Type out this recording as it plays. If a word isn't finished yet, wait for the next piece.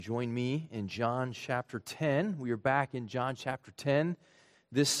Join me in John chapter 10. We are back in John chapter 10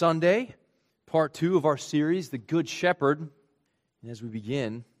 this Sunday, part 2 of our series, The Good Shepherd. And as we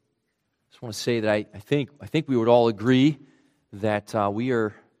begin, I just want to say that I think we would all agree that we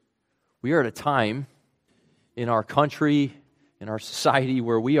are at a time in our country, in our society,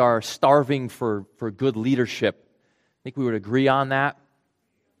 where we are starving for good leadership. I think we would agree on that.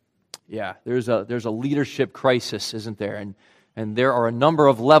 Yeah, there's a leadership crisis, isn't there? And there are a number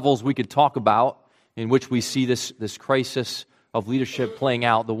of levels we could talk about in which we see this crisis of leadership playing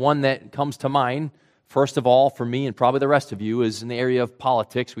out. The one that comes to mind, first of all, for me and probably the rest of you, is in the area of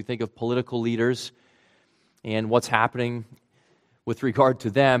politics. We think of political leaders and what's happening with regard to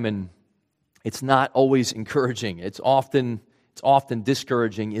them, and it's not always encouraging. It's often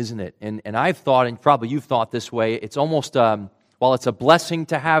discouraging, isn't it? And I've thought, and probably you've thought this way, it's almost, while it's a blessing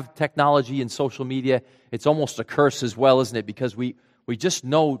to have technology and social media, it's almost a curse as well, isn't it? Because we just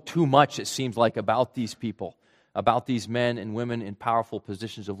know too much, it seems like, about these people, about these men and women in powerful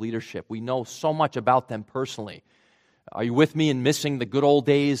positions of leadership. We know so much about them personally. Are you with me in missing the good old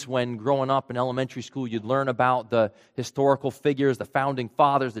days when growing up in elementary school you'd learn about the historical figures, the founding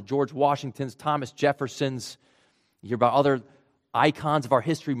fathers, the George Washingtons, Thomas Jeffersons? You hear about other icons of our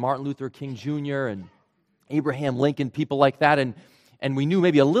history, Martin Luther King Jr. and Abraham Lincoln, people like that, and we knew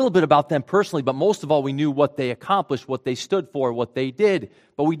maybe a little bit about them personally, but most of all we knew what they accomplished, what they stood for, what they did,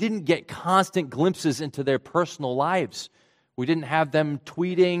 but we didn't get constant glimpses into their personal lives. We didn't have them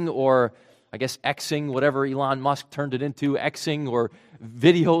tweeting or, I guess, Xing, whatever Elon Musk turned it into, Xing, or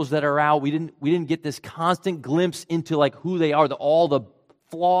videos that are out. We didn't get this constant glimpse into like who they are, all the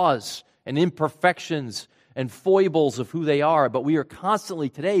flaws and imperfections and foibles of who they are, but we are constantly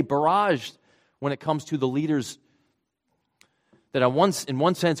today barraged when it comes to the leaders that in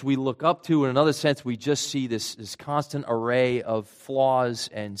one sense we look up to, in another sense we just see this constant array of flaws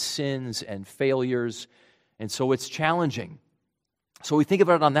and sins and failures, and so it's challenging. So we think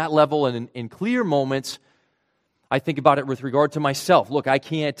about it on that level, and in clear moments, I think about it with regard to myself. Look, I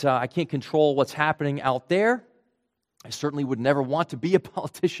can't control what's happening out there. I certainly would never want to be a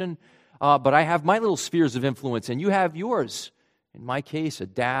politician, but I have my little spheres of influence, and you have yours. In my case, a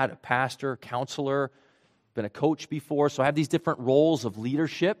dad, a pastor, counselor, been a coach before, so I have these different roles of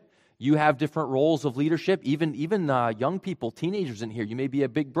leadership. You have different roles of leadership, even young people, teenagers in here. You may be a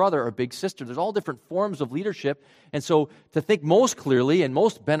big brother or a big sister. There's all different forms of leadership, and so to think most clearly and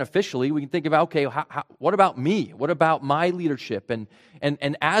most beneficially, we can think about, okay, what about me? What about my leadership? And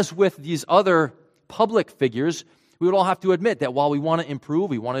as with these other public figures, we would all have to admit that while we want to improve,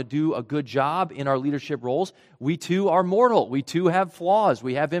 we want to do a good job in our leadership roles, we too are mortal. We too have flaws.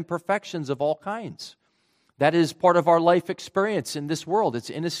 We have imperfections of all kinds. That is part of our life experience in this world. It's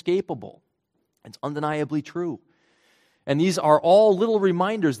inescapable. It's undeniably true. And these are all little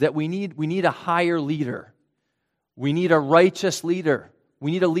reminders that we need a higher leader. We need a righteous leader. We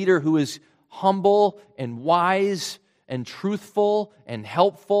need a leader who is humble and wise and truthful and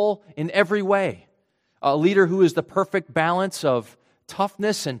helpful in every way. A leader who is the perfect balance of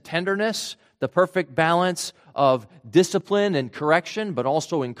toughness and tenderness, the perfect balance of discipline and correction, but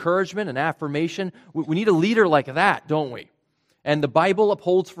also encouragement and affirmation. We need a leader like that, don't we? And the Bible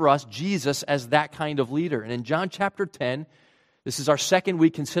upholds for us Jesus as that kind of leader. And in John chapter 10, this is our second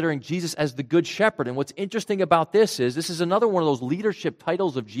week considering Jesus as the Good Shepherd. And what's interesting about this is another one of those leadership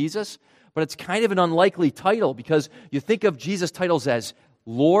titles of Jesus, but it's kind of an unlikely title because you think of Jesus' titles as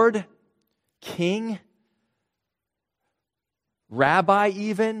Lord, King, Rabbi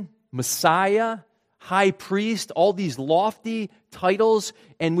even, Messiah, High Priest, all these lofty titles,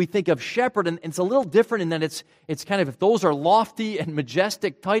 and we think of shepherd, and it's a little different in that it's kind of, if those are lofty and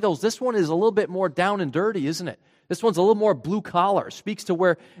majestic titles, this one is a little bit more down and dirty, isn't it? This one's a little more blue collar, speaks to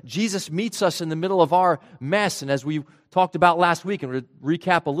where Jesus meets us in the middle of our mess, and as we talked about last week, and we'll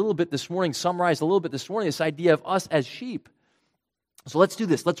recap a little bit this morning, summarize a little bit this morning, this idea of us as sheep. So let's do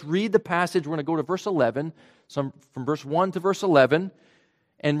this. Let's read the passage. We're going to go to verse 11, from verse 1 to verse 11,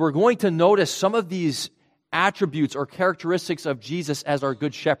 and we're going to notice some of these attributes or characteristics of Jesus as our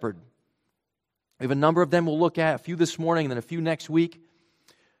Good Shepherd. We have a number of them we'll look at, a few this morning and then a few next week.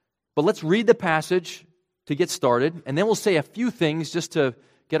 But let's read the passage to get started, and then we'll say a few things just to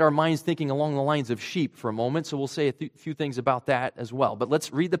get our minds thinking along the lines of sheep for a moment. So we'll say a few things about that as well. But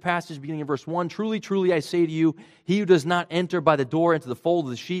let's read the passage beginning in verse 1. Truly, truly, I say to you, he who does not enter by the door into the fold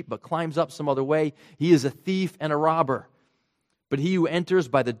of the sheep, but climbs up some other way, he is a thief and a robber. But he who enters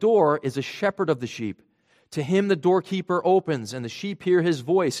by the door is a shepherd of the sheep. To him the doorkeeper opens, and the sheep hear his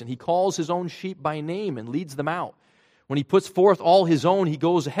voice, and he calls his own sheep by name and leads them out. When he puts forth all his own, he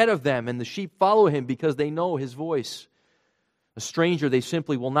goes ahead of them, and the sheep follow him because they know his voice. A stranger they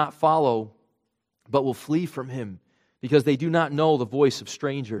simply will not follow, but will flee from him, because they do not know the voice of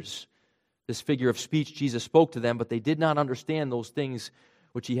strangers. This figure of speech Jesus spoke to them, but they did not understand those things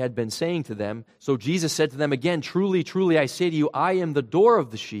which he had been saying to them. So Jesus said to them again, "Truly, truly, I say to you, I am the door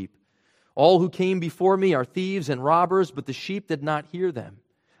of the sheep. All who came before me are thieves and robbers, but the sheep did not hear them.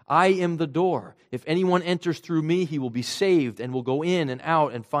 I am the door. If anyone enters through me, he will be saved and will go in and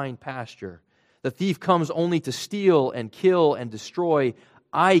out and find pasture. The thief comes only to steal and kill and destroy.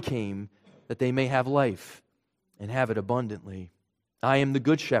 I came that they may have life and have it abundantly. I am the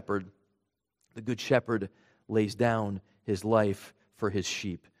good shepherd. The good shepherd lays down his life for his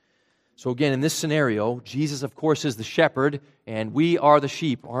sheep." So again, in this scenario, Jesus, of course, is the shepherd, and we are the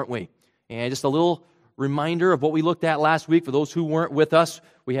sheep, aren't we? And just a little reminder of what we looked at last week. For those who weren't with us,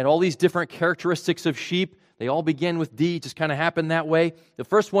 we had all these different characteristics of sheep. They all begin with D, just kind of happen that way. The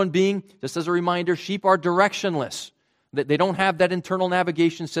first one being, just as a reminder, sheep are directionless. They don't have that internal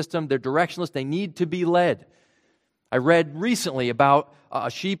navigation system. They're directionless. They need to be led. I read recently about a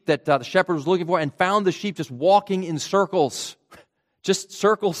sheep that the shepherd was looking for and found the sheep just walking in circles. Just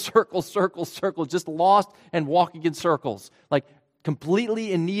circle, circle, circle, circle, just lost and walking in circles. Like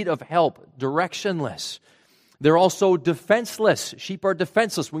completely in need of help, directionless. They're also defenseless. Sheep are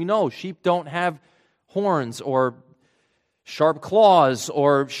defenseless. We know sheep don't have horns or sharp claws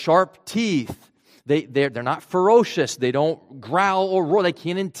or sharp teeth. They're not ferocious. They don't growl or roar. They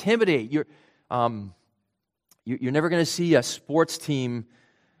can't intimidate. You're never going to see a sports team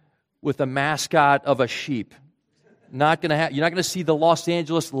with a mascot of a sheep. You're not going to see the Los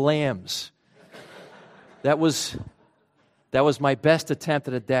Angeles Lambs. That was my best attempt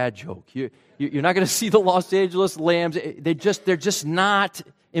at a dad joke. You're not going to see the Los Angeles Lambs. They're just not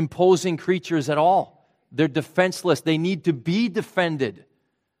imposing creatures at all. They're defenseless. They need to be defended.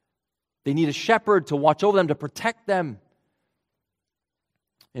 They need a shepherd to watch over them, to protect them.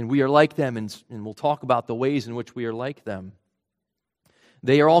 And we are like them, and we'll talk about the ways in which we are like them.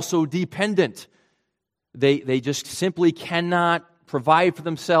 They are also dependent. They just simply cannot provide for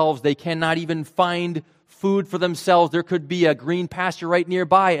themselves. They cannot even find food for themselves. There could be a green pasture right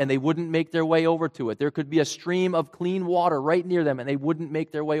nearby, and they wouldn't make their way over to it. There could be a stream of clean water right near them, and they wouldn't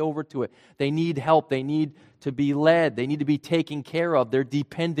make their way over to it. They need help. They need to be led. They need to be taken care of. They're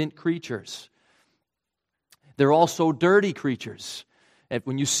dependent creatures. They're also dirty creatures. And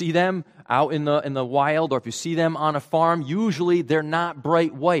when you see them out in the wild, or if you see them on a farm, usually they're not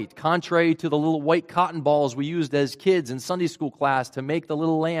bright white, contrary to the little white cotton balls we used as kids in Sunday school class to make the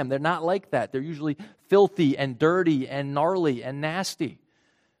little lamb. They're not like that. They're usually filthy and dirty and gnarly and nasty.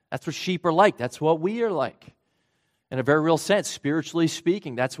 That's what sheep are like. That's what we are like. In a very real sense, spiritually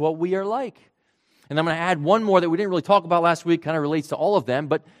speaking, that's what we are like. And I'm going to add one more that we didn't really talk about last week, kind of relates to all of them,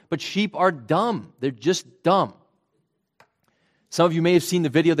 but sheep are dumb. They're just dumb. Some of you may have seen the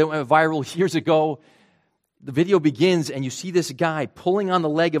video that went viral years ago. The video begins and you see this guy pulling on the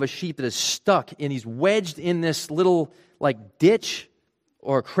leg of a sheep that is stuck, and he's wedged in this little like ditch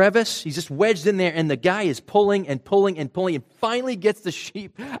or crevice. He's just wedged in there, and the guy is pulling and pulling and pulling, and finally gets the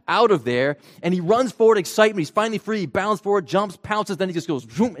sheep out of there, and he runs forward, excitement. He's finally free. He bounds forward, jumps, pounces, then he just goes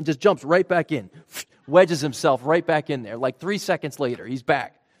boom, and just jumps right back in. Wedges himself right back in there. Like 3 seconds later, he's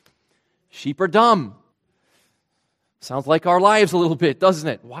back. Sheep are dumb. Sounds like our lives a little bit, doesn't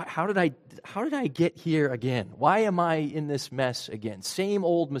it? How did I get here again? Why am I in this mess again? Same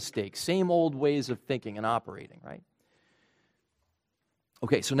old mistakes, same old ways of thinking and operating, right?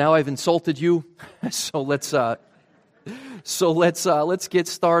 Okay, so now I've insulted you. So let's get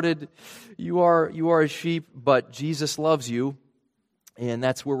started. You are a sheep, but Jesus loves you, and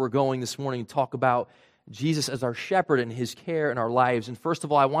that's where we're going this morning to talk about Jesus as our shepherd and his care in our lives. And first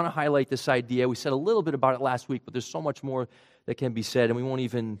of all, I want to highlight this idea. We said a little bit about it last week, but there's so much more that can be said, and we won't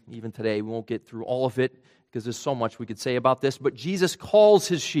even today, we won't get through all of it because there's so much we could say about this. But Jesus calls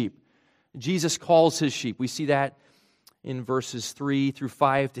his sheep. Jesus calls his sheep. We see that in verses 3 through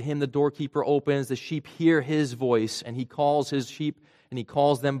 5. To him the doorkeeper opens, the sheep hear his voice, and he calls his sheep, and he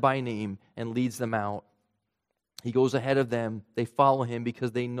calls them by name and leads them out. He goes ahead of them. They follow him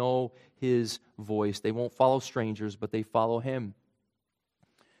because they know his voice. They won't follow strangers, but they follow him.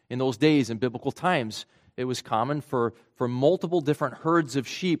 In those days, in biblical times, it was common for multiple different herds of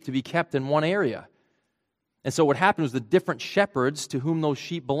sheep to be kept in one area. And so what happened was the different shepherds to whom those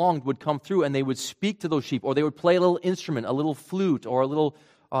sheep belonged would come through, and they would speak to those sheep, or they would play a little instrument, a little flute, or a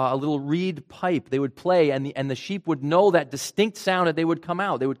little reed pipe. They would play, and the sheep would know that distinct sound, and they would come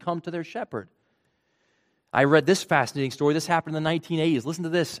out. They would come to their shepherd. I read this fascinating story. This happened in the 1980s. Listen to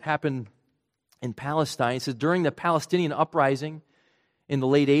this. It happened in Palestine. It says, during the Palestinian uprising in the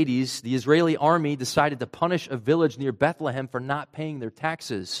late 80s, the Israeli army decided to punish a village near Bethlehem for not paying their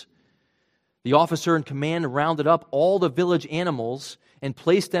taxes. The officer in command rounded up all the village animals and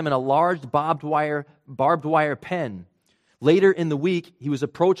placed them in a large barbed wire pen. Later in the week, he was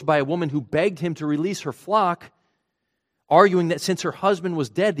approached by a woman who begged him to release her flock, arguing that since her husband was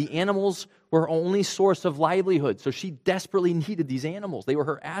dead, the animals were her only source of livelihood. So she desperately needed these animals. They were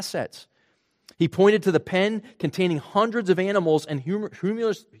her assets. He pointed to the pen containing hundreds of animals and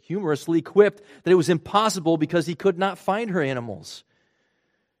humorously quipped that it was impossible because he could not find her animals.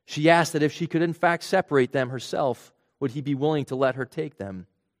 She asked that if she could in fact separate them herself, would he be willing to let her take them?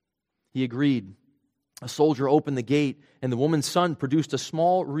 He agreed. A soldier opened the gate, and the woman's son produced a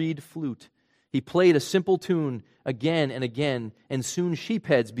small reed flute. He played a simple tune again and again, and soon sheep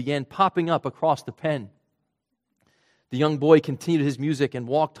heads began popping up across the pen. The young boy continued his music and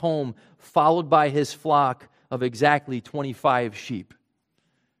walked home, followed by his flock of exactly 25 sheep.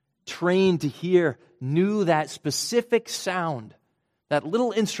 Trained to hear, knew that specific sound, that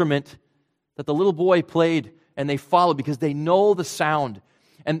little instrument that the little boy played, and they followed because they know the sound.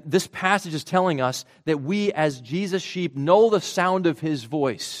 And this passage is telling us that we as Jesus' sheep know the sound of His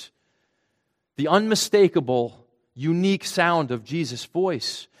voice. The unmistakable, unique sound of Jesus'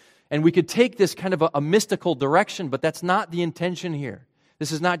 voice. And we could take this kind of a mystical direction, but that's not the intention here.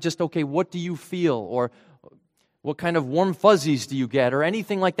 This is not just, okay, what do you feel? Or what kind of warm fuzzies do you get? Or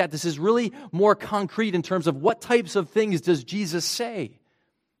anything like that. This is really more concrete in terms of what types of things does Jesus say.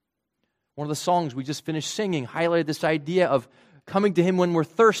 One of the songs we just finished singing highlighted this idea of coming to Him when we're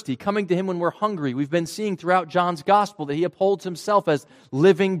thirsty, coming to Him when we're hungry. We've been seeing throughout John's Gospel that He upholds Himself as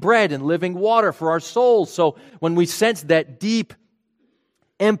living bread and living water for our souls. So when we sense that deep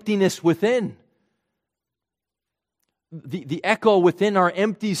emptiness within, the echo within our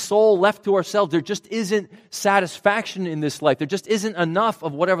empty soul left to ourselves, there just isn't satisfaction in this life. There just isn't enough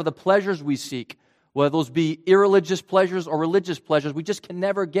of whatever the pleasures we seek, whether those be irreligious pleasures or religious pleasures. We just can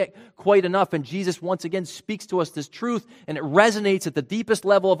never get quite enough. And Jesus once again speaks to us this truth, and it resonates at the deepest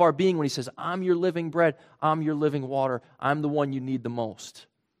level of our being when He says, I'm your living bread, I'm your living water, I'm the one you need the most.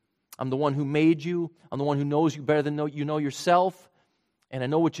 I'm the one who made you, I'm the one who knows you better than you know yourself, and I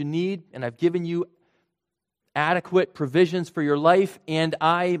know what you need, and I've given you adequate provisions for your life, and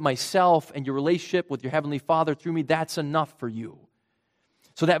I, myself, and your relationship with your Heavenly Father through me, that's enough for you.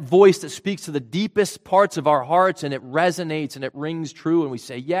 So that voice that speaks to the deepest parts of our hearts, and it resonates and it rings true, and we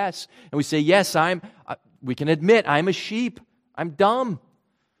say yes. And we say, yes, we can admit I'm a sheep. I'm dumb.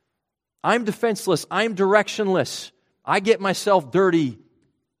 I'm defenseless. I'm directionless. I get myself dirty.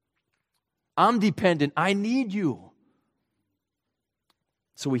 I'm dependent. I need you.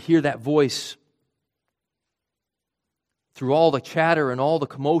 So we hear that voice through all the chatter and all the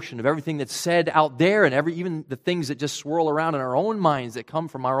commotion of everything that's said out there, and even the things that just swirl around in our own minds that come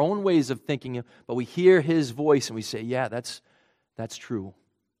from our own ways of thinking. But we hear His voice and we say, yeah, that's true.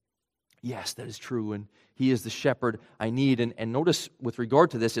 Yes, that is true. And He is the shepherd I need. And notice with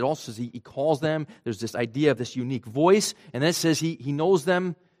regard to this, it also says He calls them. There's this idea of this unique voice. And then it says He knows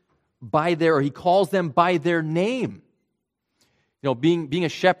them He calls them by their name. You know, being a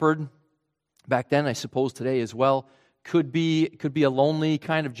shepherd back then, I suppose today as well, could be a lonely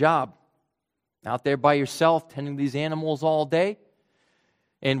kind of job. Out there by yourself, tending these animals all day.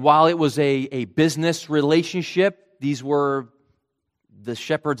 And while it was a business relationship, these were the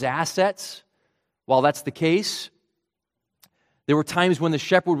shepherd's assets. While that's the case, there were times when the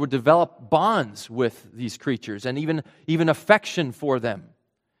shepherd would develop bonds with these creatures and even affection for them,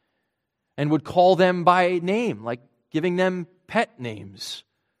 and would call them by name, like giving them pet names.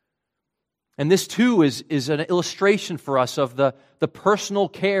 And this too is an illustration for us of the personal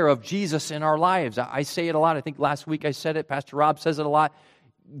care of Jesus in our lives. I say it a lot. I think last week I said it. Pastor Rob says it a lot.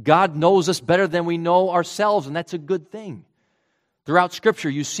 God knows us better than we know ourselves, and that's a good thing. Throughout Scripture,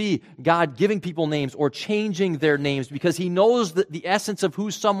 you see God giving people names or changing their names because He knows the essence of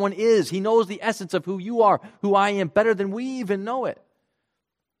who someone is. He knows the essence of who you are, who I am, better than we even know it.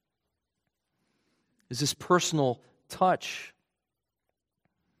 Is this personal touch.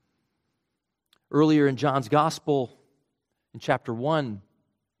 Earlier in John's Gospel, in chapter 1,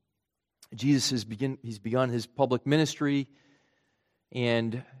 Jesus has begun His public ministry,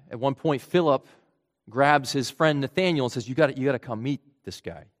 and at one point Philip grabs his friend Nathanael and says, you got to come meet this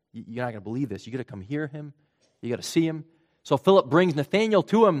guy. You're not going to believe this. You got to come hear him. You got to see him. So Philip brings Nathanael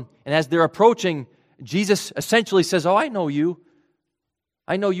to him, and as they're approaching, Jesus essentially says, I know you.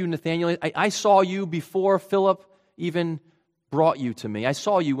 I know you, Nathanael. I saw you before Philip even brought you to me. I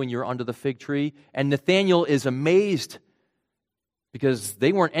saw you when you were under the fig tree. And Nathanael is amazed because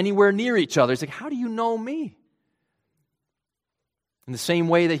they weren't anywhere near each other. He's like, how do you know me? In the same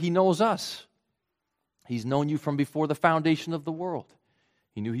way that He knows us. He's known you from before the foundation of the world.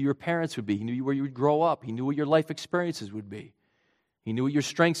 He knew who your parents would be. He knew where you would grow up. He knew what your life experiences would be. He knew what your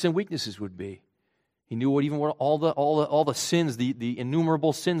strengths and weaknesses would be. He knew what all the sins, the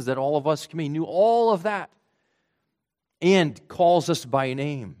innumerable sins that all of us commit. He knew all of that. And calls us by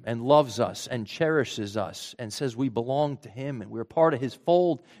name and loves us and cherishes us and says we belong to Him and we're part of His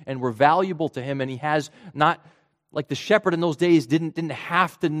fold and we're valuable to Him. And He has not, like the shepherd in those days didn't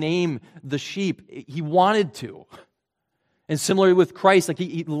have to name the sheep. He wanted to. And similarly with Christ, like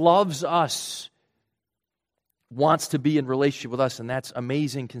He loves us, wants to be in relationship with us, and that's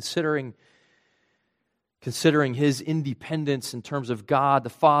amazing considering His independence in terms of God, the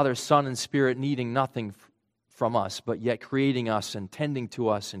Father, Son, and Spirit needing nothing from us, but yet creating us and tending to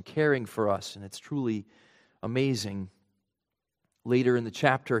us and caring for us, and it's truly amazing. Later in the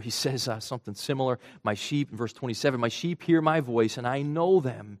chapter, He says something similar. My sheep, in verse 27, my sheep hear my voice, and I know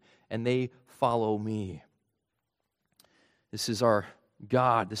them, and they follow me. This is our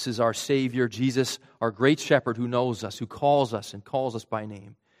God. This is our Savior, Jesus, our great shepherd who knows us, who calls us and calls us by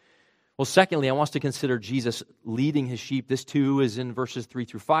name. Well, secondly, I want us to consider Jesus leading His sheep. This too is in verses 3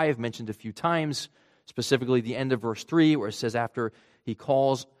 through 5, mentioned a few times, specifically the end of verse 3, where it says after He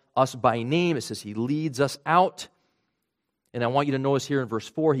calls us by name, it says He leads us out. And I want you to notice here in verse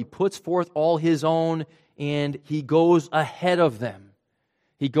 4, He puts forth all His own, and He goes ahead of them.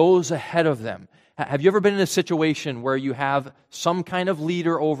 He goes ahead of them. Have you ever been in a situation where you have some kind of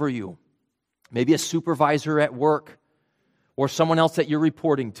leader over you? Maybe a supervisor at work or someone else that you're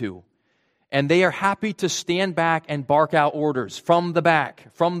reporting to. And they are happy to stand back and bark out orders from the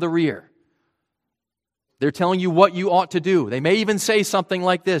back, from the rear. They're telling you what you ought to do. They may even say something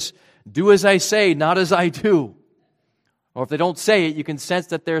like this, do as I say, not as I do. Or if they don't say it, you can sense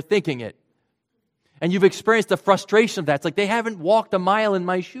that they're thinking it. And you've experienced the frustration of that. It's like they haven't walked a mile in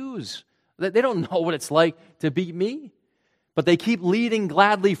my shoes. They don't know what it's like to be me. But they keep leading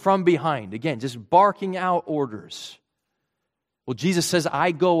gladly from behind. Again, just barking out orders. Well, Jesus says,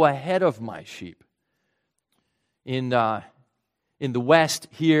 I go ahead of my sheep. In the West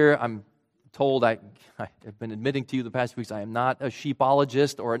here, I'm told, I've been admitting to you the past weeks, I am not a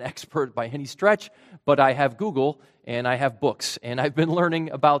sheepologist or an expert by any stretch, but I have Google and I have books. And I've been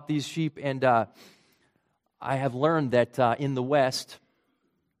learning about these sheep, and I have learned that in the West,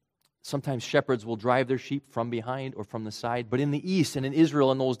 sometimes shepherds will drive their sheep from behind or from the side. But in the East and in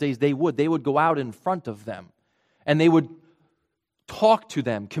Israel in those days, they would go out in front of them. And they would talk to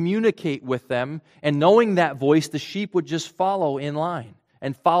them, communicate with them. And knowing that voice, the sheep would just follow in line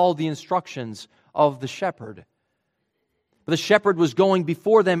and follow the instructions of the shepherd. But the shepherd was going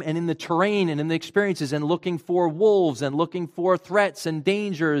before them and in the terrain and in the experiences and looking for wolves and looking for threats and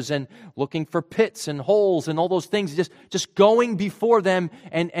dangers and looking for pits and holes and all those things. Just going before them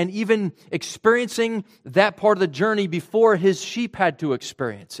and even experiencing that part of the journey before His sheep had to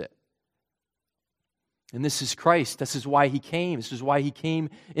experience it. And this is Christ. This is why He came. This is why He came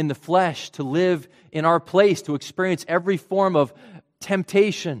in the flesh, to live in our place, to experience every form of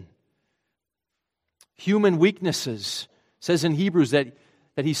temptation, human weaknesses. It says in Hebrews that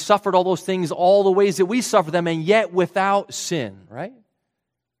He suffered all those things all the ways that we suffer them, and yet without sin, right?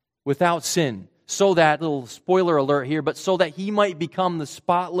 Without sin. So that, little spoiler alert here, but so that He might become the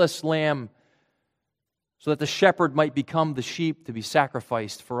spotless lamb, so that the shepherd might become the sheep to be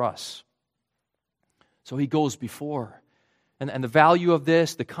sacrificed for us. So He goes before. And the value of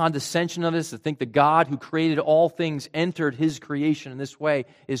this, the condescension of this, to think the God who created all things entered His creation in this way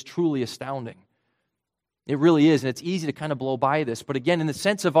is truly astounding. It really is, and it's easy to kind of blow by this. But again, in the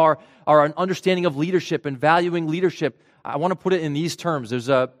sense of our understanding of leadership and valuing leadership, I want to put it in these terms. There's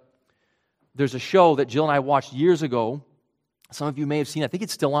a show that Jill and I watched years ago. Some of you may have seen it. I think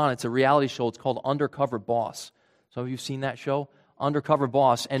it's still on. It's a reality show. It's called Undercover Boss. Some of you have seen that show? Undercover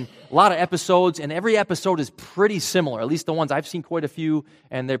Boss. And a lot of episodes, and every episode is pretty similar. At least the ones I've seen quite a few,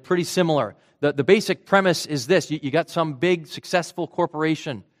 and they're pretty similar. The basic premise is this. You got some big, successful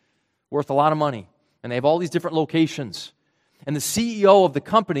corporation worth a lot of money. And they have all these different locations. And the CEO of the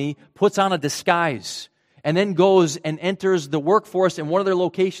company puts on a disguise and then goes and enters the workforce in one of their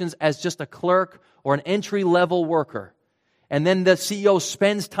locations as just a clerk or an entry-level worker. And then the CEO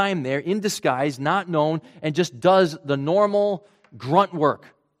spends time there in disguise, not known, and just does the normal grunt work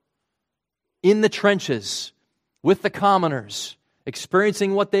in the trenches with the commoners,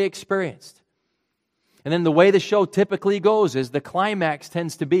 experiencing what they experienced. And then the way the show typically goes is the climax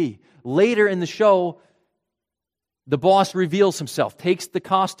tends to be later in the show, the boss reveals himself, takes the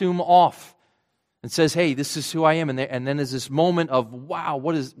costume off, and says, hey, this is who I am. And then there's this moment of, wow,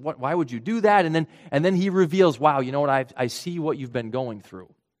 why would you do that? And then he reveals, wow, you know what, I see what you've been going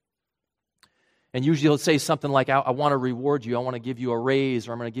through. And usually he'll say something like, I want to reward you. I want to give you a raise,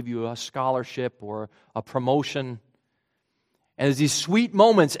 or I'm going to give you a scholarship or a promotion. And there's these sweet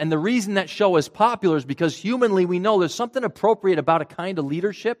moments. And the reason that show is popular is because humanly we know there's something appropriate about a kind of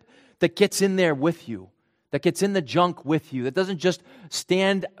leadership that gets in there with you, that gets in the junk with you, that doesn't just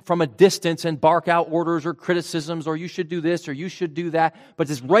stand from a distance and bark out orders or criticisms or you should do this or you should do that, but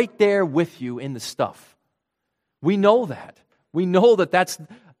is right there with you in the stuff. We know that. We know that that's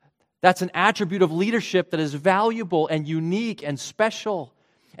an attribute of leadership that is valuable and unique and special.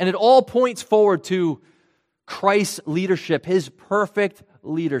 And it all points forward to Christ's leadership, His perfect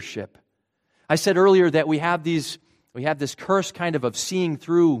leadership. I said earlier that we have this curse kind of seeing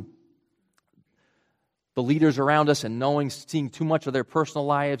through the leaders around us and seeing too much of their personal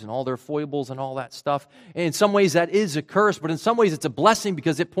lives and all their foibles and all that stuff. And in some ways that is a curse, but in some ways it's a blessing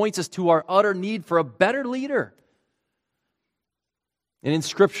because it points us to our utter need for a better leader. And in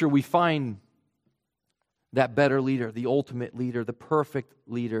Scripture we find that better leader, the ultimate leader, the perfect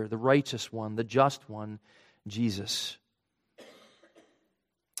leader, the righteous one, the just one, Jesus.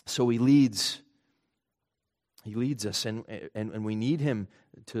 So He leads us, and we need Him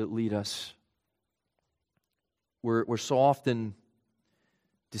to lead us. We're so often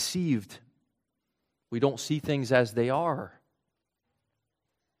deceived. We don't see things as they are.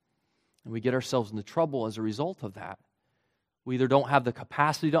 And we get ourselves into trouble as a result of that. We either don't have the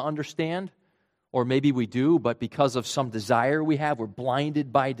capacity to understand, or maybe we do, but because of some desire we have, we're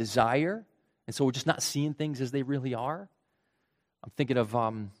blinded by desire. And so we're just not seeing things as they really are. I'm thinking of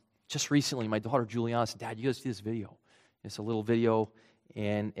just recently, my daughter Juliana said, Dad, you got to see this video. It's a little video,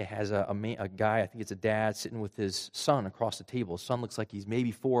 and it has a guy, I think it's a dad, sitting with his son across the table. His son looks like he's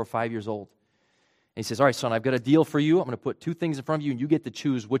maybe 4 or 5 years old. And he says, all right, son, I've got a deal for you. I'm going to put 2 things in front of you, and you get to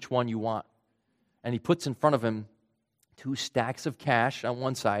choose which one you want. And he puts in front of him 2 stacks of cash on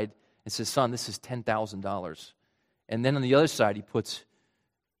one side and says, son, this is $10,000. And then on the other side, he puts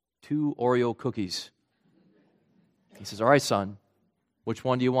 2 Oreo cookies. He says, all right, son, which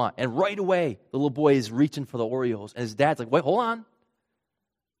one do you want? And right away, the little boy is reaching for the Oreos. And his dad's like, wait, hold on.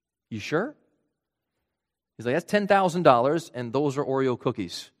 You sure? He's like, that's $10,000, and those are Oreo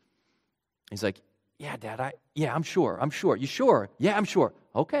cookies. He's like, yeah, Dad, I'm sure. You sure? Yeah, I'm sure.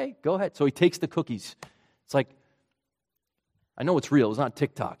 Okay, go ahead. So he takes the cookies. It's like, I know it's real. It's not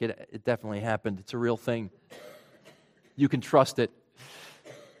TikTok. It definitely happened. It's a real thing. You can trust it.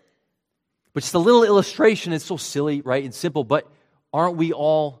 But just a little illustration. It's so silly, right, and simple, but aren't we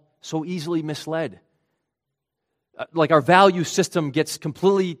all so easily misled? Like our value system gets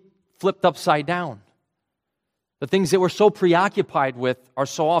completely flipped upside down. The things that we're so preoccupied with are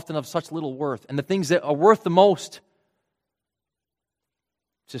so often of such little worth. And the things that are worth the most,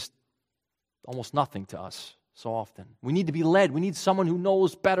 just almost nothing to us so often. We need to be led. We need someone who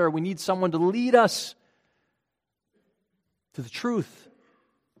knows better. We need someone to lead us to the truth.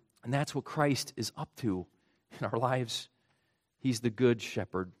 And that's what Christ is up to in our lives. He's the good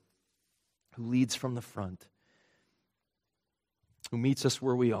shepherd who leads from the front, who meets us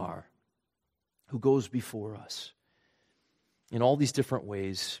where we are, who goes before us in all these different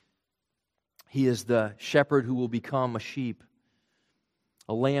ways. He is the shepherd who will become a sheep,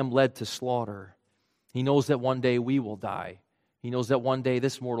 a lamb led to slaughter. He knows that one day we will die. He knows that one day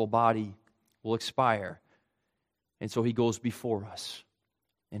this mortal body will expire. And so He goes before us,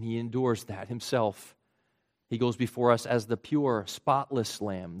 and He endures that Himself. He goes before us as the pure, spotless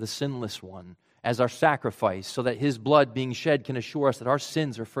lamb, the sinless one, as our sacrifice, so that His blood being shed can assure us that our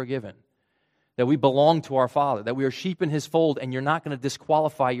sins are forgiven, that we belong to our Father, that we are sheep in His fold, and you're not going to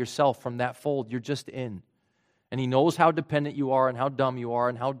disqualify yourself from that fold. You're just in. And He knows how dependent you are, and how dumb you are,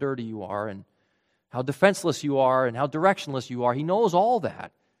 and how dirty you are, and how defenseless you are, and how directionless you are. He knows all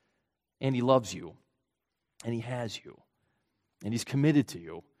that, and He loves you, and He has you, and He's committed to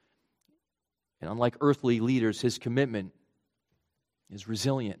you. And unlike earthly leaders, His commitment is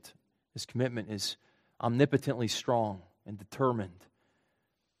resilient. His commitment is omnipotently strong and determined.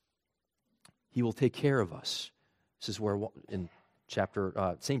 He will take care of us. This is where in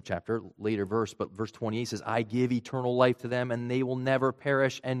same chapter, later verse, but verse 28 says, I give eternal life to them, and they will never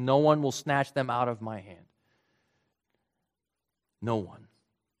perish, and no one will snatch them out of my hand. No one.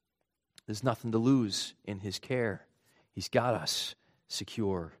 There's nothing to lose in His care. He's got us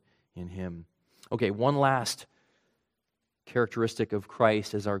secure in Him. Okay, one last characteristic of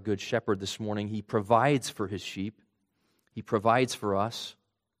Christ as our good shepherd this morning. He provides for His sheep. He provides for us.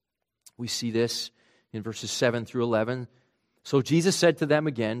 We see this in verses 7 through 11. So Jesus said to them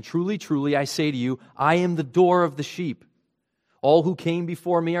again, "Truly, truly, I say to you, I am the door of the sheep. All who came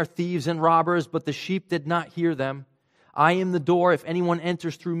before me are thieves and robbers, but the sheep did not hear them. I am the door. If anyone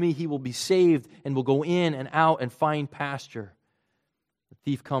enters through me, he will be saved and will go in and out and find pasture. The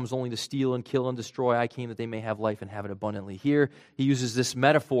thief comes only to steal and kill and destroy. I came that they may have life and have it abundantly." Here, he uses this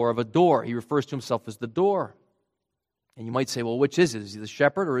metaphor of a door. He refers to himself as the door. And you might say, well, which is it? Is he the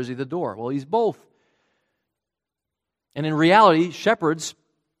shepherd or is he the door? Well, he's both. And in reality, shepherds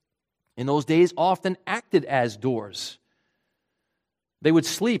in those days often acted as doors. They would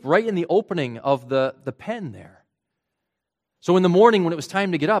sleep right in the opening of the pen there. So in the morning when it was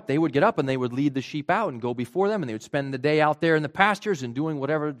time to get up, they would get up and they would lead the sheep out and go before them, and they would spend the day out there in the pastures and doing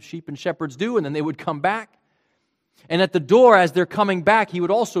whatever sheep and shepherds do, and then they would come back. And at the door, as they're coming back, he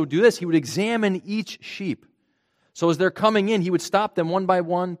would also do this. He would examine each sheep. So as they're coming in, he would stop them one by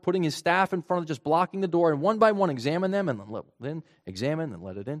one, putting his staff in front of, just blocking the door, and one by one examine them, and then let it in, examine, and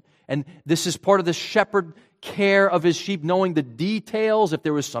let it in. And this is part of the shepherd care of his sheep, knowing the details, if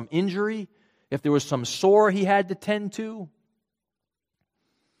there was some injury, if there was some sore he had to tend to,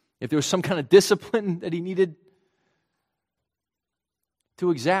 if there was some kind of discipline that he needed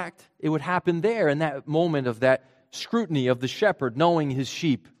to exact. It would happen there in that moment of that scrutiny of the shepherd, knowing his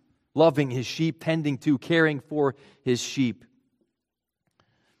sheep, loving his sheep, tending to, caring for his sheep.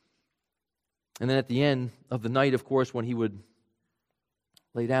 And then at the end of the night, of course, when he would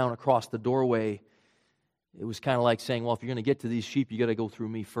lay down across the doorway, it was kind of like saying, well, if you're going to get to these sheep, you got to go through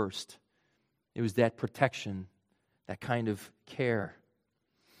me first. It was that protection, that kind of care.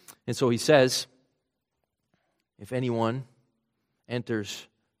 And so he says, if anyone enters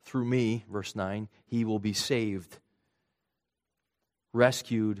through me, verse 9, he will be saved,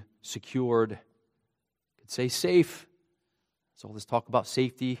 rescued, secured. Could say safe. So all this talk about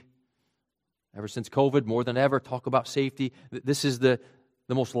safety, ever since COVID, more than ever, talk about safety. This is the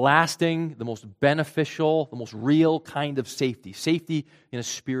most lasting, the most beneficial, the most real kind of safety. Safety in a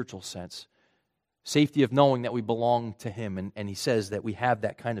spiritual sense. Safety of knowing that we belong to Him. And He says that we have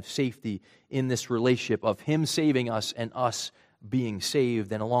that kind of safety in this relationship of Him saving us and us being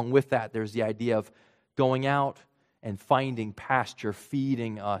saved. And along with that, there's the idea of going out and finding pasture,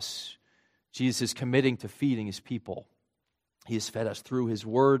 feeding us. Jesus is committing to feeding His people. He has fed us through His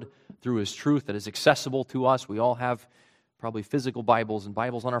Word, through His truth that is accessible to us. We all have probably physical Bibles and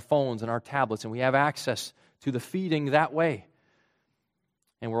Bibles on our phones and our tablets, and we have access to the feeding that way.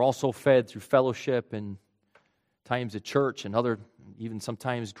 And we're also fed through fellowship and times at church and other, even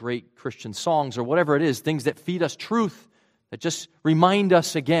sometimes great Christian songs or whatever it is, things that feed us truth, that just remind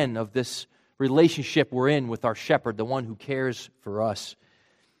us again of this relationship we're in with our shepherd, the one who cares for us.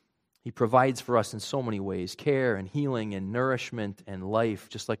 He provides for us in so many ways, care and healing and nourishment and life,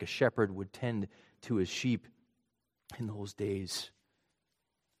 just like a shepherd would tend to his sheep in those days.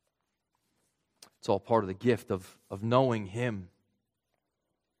 It's all part of the gift of knowing Him.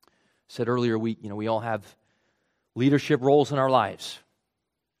 I said earlier, we all have leadership roles in our lives.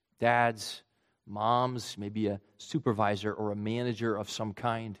 Dads, moms, maybe a supervisor or a manager of some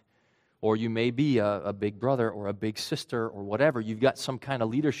kind. Or you may be a big brother or a big sister or whatever. You've got some kind of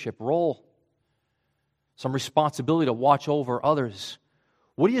leadership role, some responsibility to watch over others.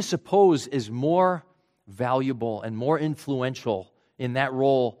 What do you suppose is more valuable and more influential in that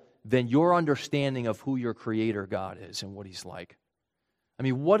role than your understanding of who your Creator God is and what He's like? I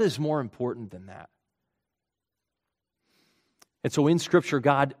mean, what is more important than that? And so in Scripture,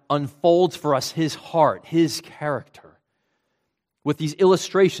 God unfolds for us His heart, His character, with these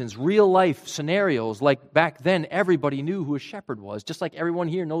illustrations, real-life scenarios. Like back then, everybody knew who a shepherd was, just like everyone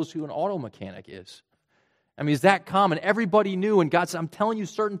here knows who an auto mechanic is. I mean, it's that common. Everybody knew, and God said, I'm telling you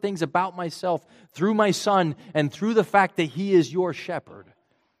certain things about myself through my Son and through the fact that He is your shepherd.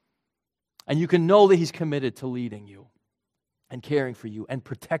 And you can know that He's committed to leading you and caring for you and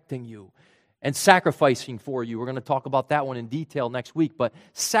protecting you and sacrificing for you. We're going to talk about that one in detail next week, but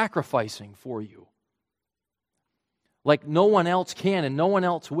sacrificing for you like no one else can and no one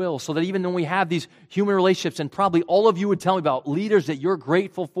else will, so that even when we have these human relationships, and probably all of you would tell me about leaders that you're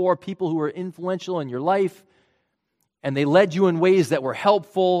grateful for, people who are influential in your life, and they led you in ways that were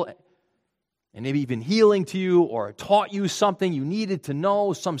helpful and maybe even healing to you or taught you something you needed to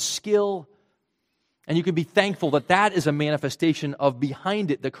know, some skill. And you can be thankful that that is a manifestation of behind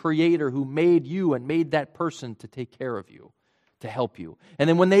it the Creator who made you and made that person to take care of you, to help you. And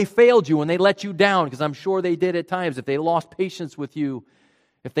then when they failed you, when they let you down, because I'm sure they did at times, if they lost patience with you,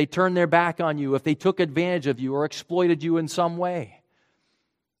 if they turned their back on you, if they took advantage of you or exploited you in some way,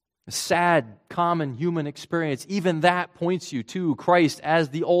 a sad, common human experience, even that points you to Christ as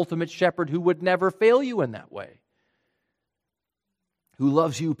the ultimate shepherd who would never fail you in that way. who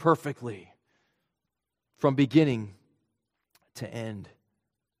loves you perfectly from beginning to end.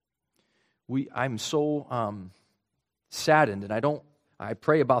 I'm so saddened, and I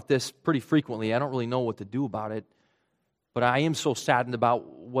pray about this pretty frequently. I don't really know what to do about it, but I am so saddened about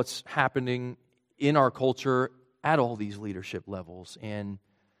what's happening in our culture at all these leadership levels, and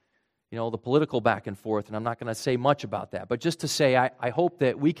the political back and forth, and I'm not going to say much about that, but just to say I hope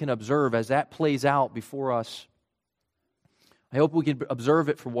that we can observe as that plays out before us. I hope we can observe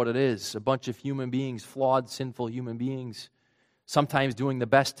it for what it is, a bunch of human beings, flawed, sinful human beings, sometimes doing the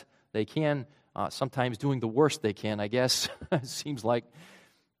best they can, sometimes doing the worst they can, I guess. It seems like.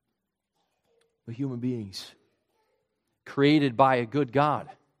 But human beings, created by a good God,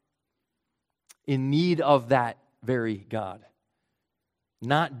 in need of that very God,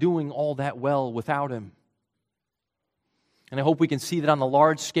 not doing all that well without Him. And I hope we can see that on the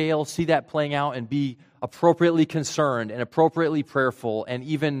large scale, see that playing out, and be appropriately concerned and appropriately prayerful, and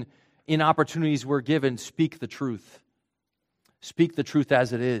even in opportunities we're given, speak the truth. Speak the truth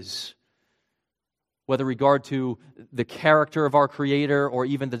as it is. Whether regard to the character of our Creator or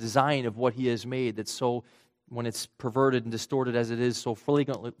even the design of what He has made, that's so, when it's perverted and distorted as it is, so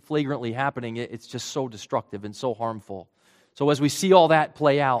flagrantly happening, it's just so destructive and so harmful. So as we see all that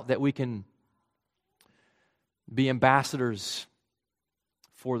play out, that we can be ambassadors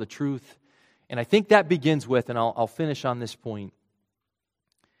for the truth. And I think that begins with, and I'll finish on this point,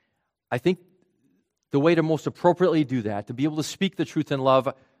 I think the way to most appropriately do that, to be able to speak the truth in love,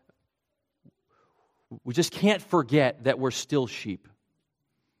 we just can't forget that we're still sheep.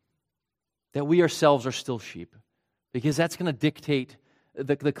 That we ourselves are still sheep. Because that's going to dictate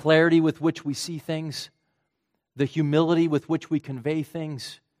the clarity with which we see things, the humility with which we convey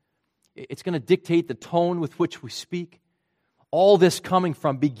things. It's going to dictate the tone with which we speak. All this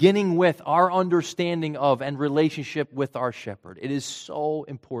beginning with our understanding of and relationship with our shepherd. It is so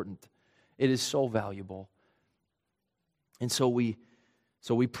important. It is so valuable. And so we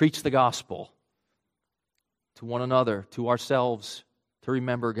preach the gospel to one another, to ourselves, to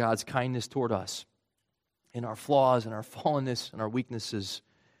remember God's kindness toward us in our flaws and our fallenness and our weaknesses.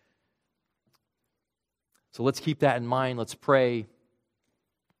 So let's keep that in mind. Let's pray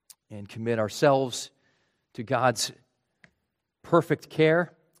and commit ourselves to God's perfect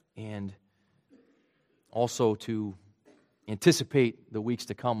care, and also to anticipate the weeks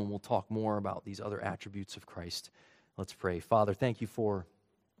to come when we'll talk more about these other attributes of Christ. Let's pray. Father, thank you for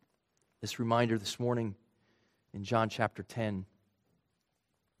this reminder this morning in John chapter 10.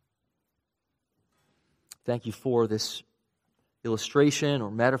 Thank you for this illustration or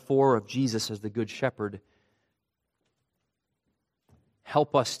metaphor of Jesus as the Good Shepherd.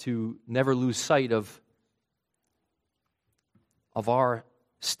 Help us to never lose sight of our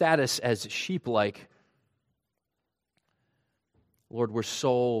status as sheep-like. Lord, we're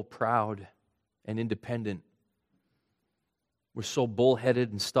so proud and independent. We're so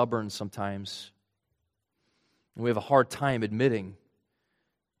bullheaded and stubborn sometimes. And we have a hard time admitting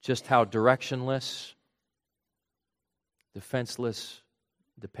just how directionless, defenseless,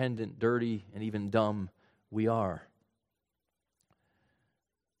 dependent, dirty, and even dumb we are.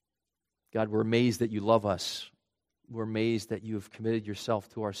 God, we're amazed that you love us. We're amazed that you've committed yourself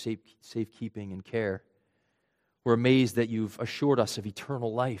to our safekeeping and care. We're amazed that you've assured us of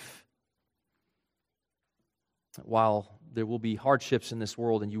eternal life. While there will be hardships in this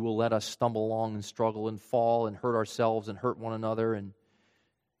world, and you will let us stumble along and struggle and fall and hurt ourselves and hurt one another and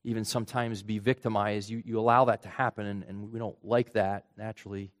even sometimes be victimized, you allow that to happen, and we don't like that,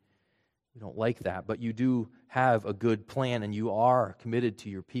 naturally. We don't like that, but you do have a good plan, and you are committed to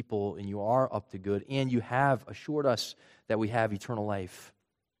your people, and you are up to good, and you have assured us that we have eternal life,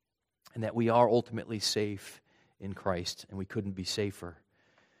 and that we are ultimately safe in Christ, and we couldn't be safer.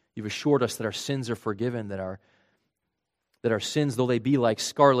 You've assured us that our sins are forgiven, that our sins, though they be like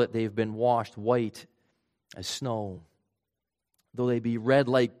scarlet, they've been washed white as snow. Though they be red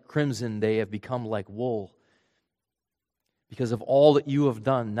like crimson, they have become like wool. Because of all that you have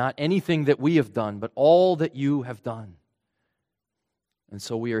done, not anything that we have done, but all that you have done. And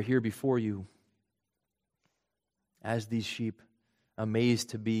so we are here before you as these sheep, amazed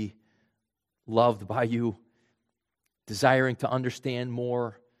to be loved by you, desiring to understand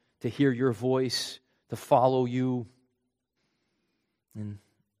more, to hear your voice, to follow you. And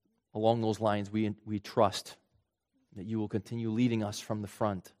along those lines, we trust that you will continue leading us from the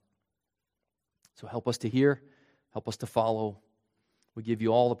front. So help us to hear, help us to follow. We give you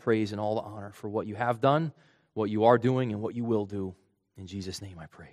all the praise and all the honor for what you have done, what you are doing, and what you will do. In Jesus' name I pray.